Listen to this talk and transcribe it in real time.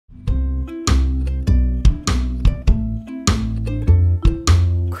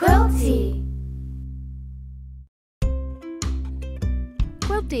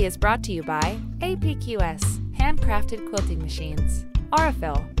Quilty is brought to you by APQS, handcrafted quilting machines.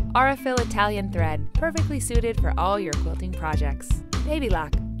 Aurifil Italian thread, perfectly suited for all your quilting projects. Baby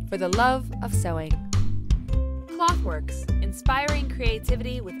Lock, for the love of sewing. Clothworks, inspiring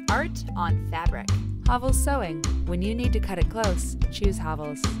creativity with art on fabric. Hovels Sewing, when you need to cut it close, choose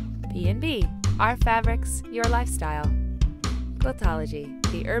Hovels. B&B, our fabrics, your lifestyle. Quiltology,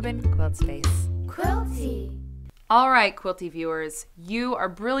 the urban quilt space. Quilty. All right, Quilty viewers, you are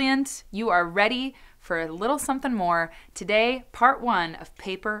brilliant. You are ready for a little something more. Today, part 1 of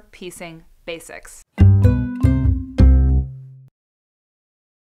paper piecing basics.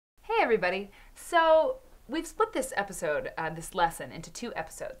 Hey everybody. So we've split this episode, this lesson, into 2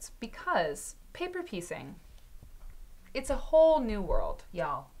 episodes because paper piecing, it's a whole new world,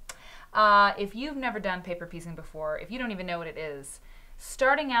 y'all. If you've never done paper piecing before, if you don't even know what it is,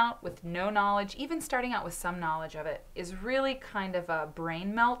 starting out with no knowledge, even starting out with some knowledge of it, is really kind of a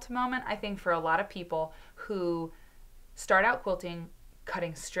brain melt moment, I think, for a lot of people who start out quilting,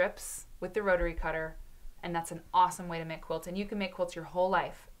 cutting strips with the rotary cutter, and that's an awesome way to make quilts, and you can make quilts your whole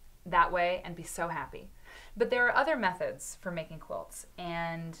life that way and be so happy. But there are other methods for making quilts,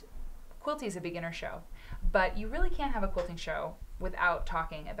 and Quilty is a beginner show, but you really can't have a quilting show without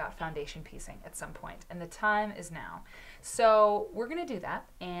talking about foundation piecing at some point, and the time is now. So we're going to do that,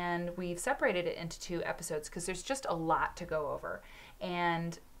 and we've separated it into 2 episodes because there's just a lot to go over.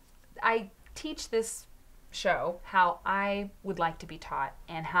 And I teach this show how I would like to be taught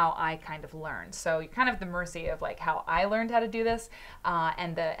and how I kind of learn. So you're kind of at the mercy of like how I learned how to do this,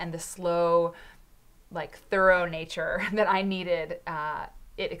 and the slow, like thorough nature that I needed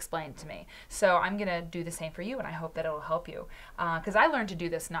it explained to me. So I'm going to do the same for you, and I hope that it'll help you because I learned to do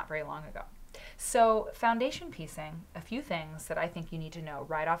this not very long ago. So foundation piecing, a few things that I think you need to know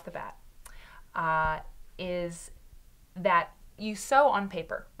right off the bat is that you sew on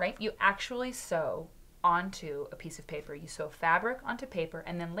paper, right? You actually sew onto a piece of paper. You sew fabric onto paper,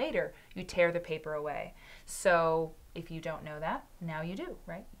 and then later you tear the paper away. So if you don't know that, now you do,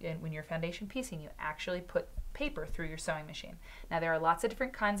 right? And when you're foundation piecing, you actually put paper through your sewing machine. Now there are lots of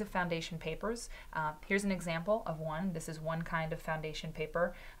different kinds of foundation papers. Here's an example of one. This is one kind of foundation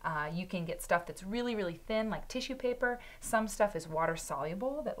paper. You can get stuff that's really, really thin, like tissue paper. Some stuff is water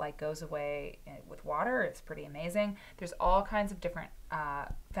soluble that like goes away with water. It's pretty amazing. There's all kinds of different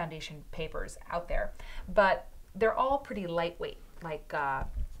foundation papers out there, but they're all pretty lightweight, like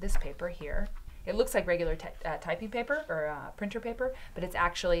this paper here. It looks like regular typing paper or printer paper, but it's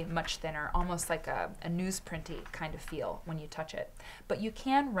actually much thinner, almost like a newsprinty kind of feel when you touch it. But you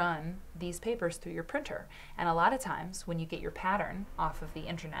can run these papers through your printer, and a lot of times when you get your pattern off of the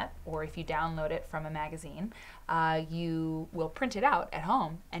internet, or if you download it from a magazine, you will print it out at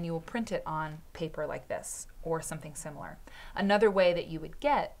home, and you will print it on paper like this or something similar. Another way that you would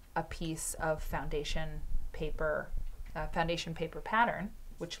get a piece of foundation paper pattern,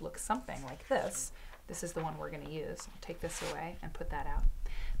 which looks something like this. This is the one we're going to use. I'll take this away and put that out.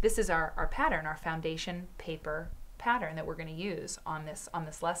 This is our pattern, our foundation paper pattern that we're going to use on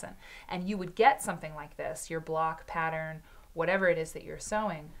this lesson. And you would get something like this, your block pattern, whatever it is that you're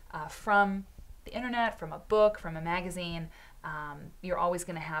sewing, from the internet, from a book, from a magazine. You're always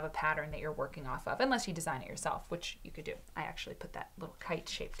going to have a pattern that you're working off of, unless you design it yourself, which you could do. I actually put that little kite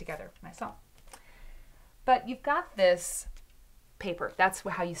shape together myself. But you've got this paper. That's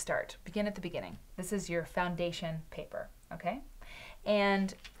how you start. Begin at the beginning. This is your foundation paper, okay?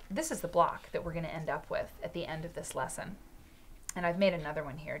 And this is the block that we're going to end up with at the end of this lesson. And I've made another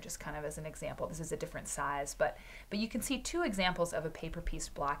one here just kind of as an example. This is a different size, but you can see 2 examples of a paper piece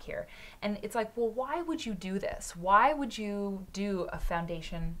block here. And it's like, well, why would you do this? Why would you do a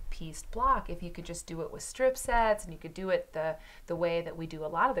foundation pieced block if you could just do it with strip sets and you could do it the way that we do a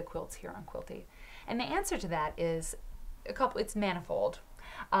lot of the quilts here on Quilty? And the answer to that is it's manifold.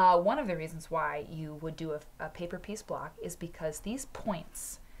 One of the reasons why you would do a paper piece block is because these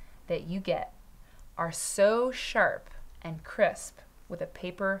points that you get are so sharp and crisp with a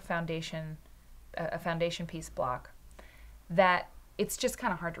paper foundation, a foundation piece block, that it's just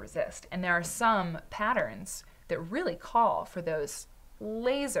kind of hard to resist. And there are some patterns that really call for those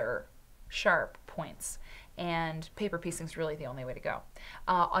laser sharp points, and paper piecing is really the only way to go.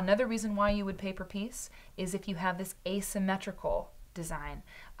 Another reason why you would paper piece is if you have this asymmetrical design.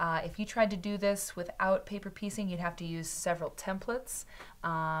 If you tried to do this without paper piecing, you'd have to use several templates.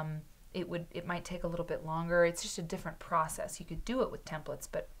 It might take a little bit longer. It's just a different process. You could do it with templates,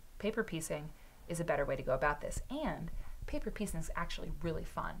 but paper piecing is a better way to go about this. And paper piecing is actually really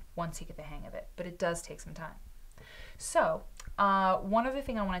fun once you get the hang of it, but it does take some time. So one other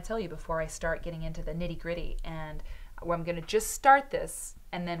thing I want to tell you before I start getting into the nitty-gritty and I'm going to just start this,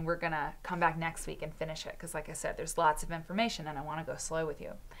 and then we're going to come back next week and finish it, because like I said, there's lots of information and I want to go slow with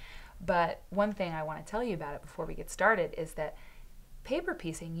you. But one thing I want to tell you about it before we get started is that paper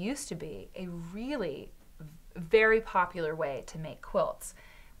piecing used to be a really very popular way to make quilts.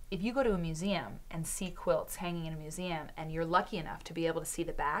 If you go to a museum and see quilts hanging in a museum and you're lucky enough to be able to see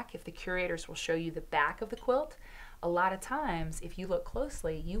the back, if the curators will show you the back of the quilt, a lot of times if you look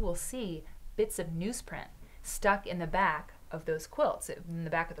closely you will see bits of newsprint stuck in the back of those quilts, in the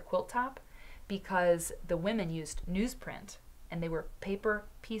back of the quilt top, because the women used newsprint and they were paper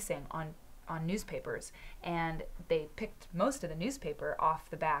piecing on newspapers, and they picked most of the newspaper off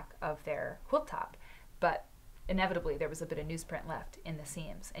the back of their quilt top, but inevitably there was a bit of newsprint left in the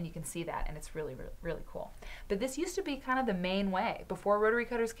seams, and you can see that, and it's really, really, really cool. But this used to be kind of the main way before rotary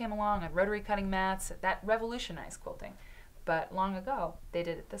cutters came along and rotary cutting mats that revolutionized quilting. But long ago they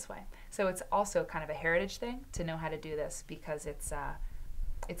did it this way. So it's also kind of a heritage thing to know how to do this, because it's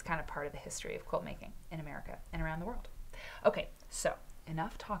kind of part of the history of quilt making in America and around the world. Okay, so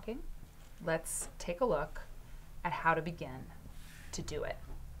enough talking. Let's take a look at how to begin to do it.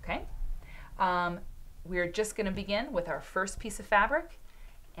 Okay. We're just going to begin with our first piece of fabric,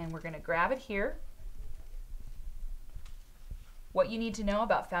 and we're going to grab it here. What you need to know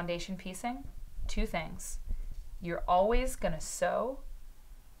about foundation piecing, two things. You're always going to sew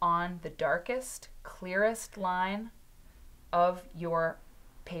on the darkest, clearest line of your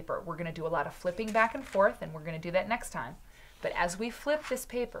paper. We're going to do a lot of flipping back and forth, and we're going to do that next time. But as we flip this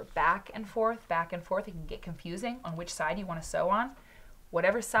paper back and forth, it can get confusing on which side you want to sew on.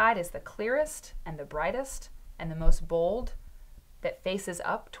 Whatever side is the clearest and the brightest and the most bold that faces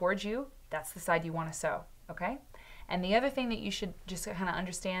up towards you, that's the side you want to sew, okay? And the other thing that you should just kind of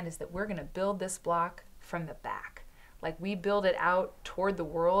understand is that we're going to build this block from the back. Like, we build it out toward the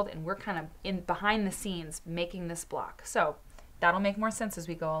world, and we're kind of in behind the scenes making this block. So that'll make more sense as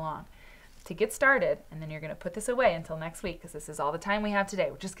we go along. To get started, and then you're going to put this away until next week, because this is all the time we have today.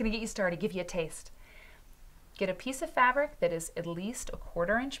 We're just going to get you started, give you a taste. Get a piece of fabric that is at least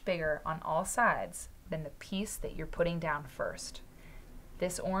 1/4 inch bigger on all sides than the piece that you're putting down first.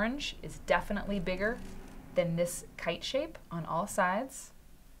 This orange is definitely bigger than this kite shape on all sides,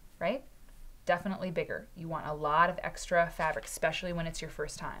 right? Definitely bigger. You want a lot of extra fabric, especially when it's your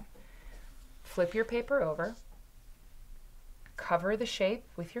first time. Flip your paper over, cover the shape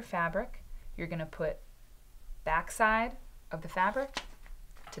with your fabric. You're going to put back side of the fabric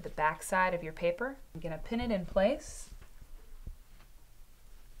to the back side of your paper. I'm going to pin it in place.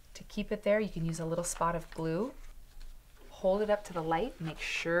 To keep it there, you can use a little spot of glue. Hold it up to the light. Make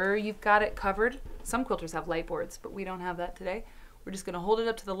sure you've got it covered. Some quilters have light boards, but we don't have that today. We're just going to hold it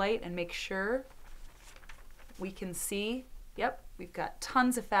up to the light and make sure we can see. Yep, we've got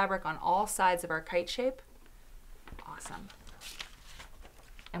tons of fabric on all sides of our kite shape. Awesome.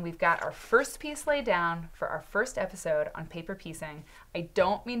 And we've got our first piece laid down for our first episode on paper piecing. I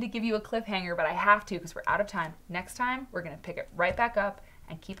don't mean to give you a cliffhanger, but I have to, because we're out of time. Next time, we're going to pick it right back up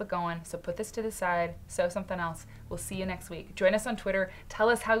and keep it going. So put this to the side, sew something else. We'll see you next week. Join us on Twitter. Tell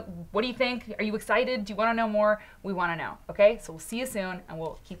us what do you think? Are you excited? Do you want to know more? We want to know, okay? So we'll see you soon, and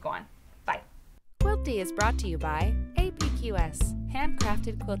we'll keep going. Bye. Quilty is brought to you by APQS,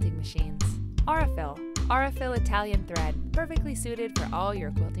 handcrafted quilting machines. Aurifil Italian thread, perfectly suited for all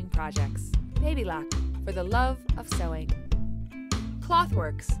your quilting projects. Baby Lock, for the love of sewing.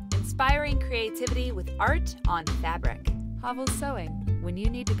 Clothworks, inspiring creativity with art on fabric. Hovels Sewing, when you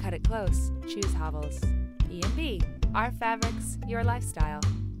need to cut it close, choose Hovels. E&B, our fabrics, your lifestyle.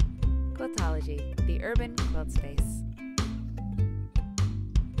 Quiltology, the urban quilt space.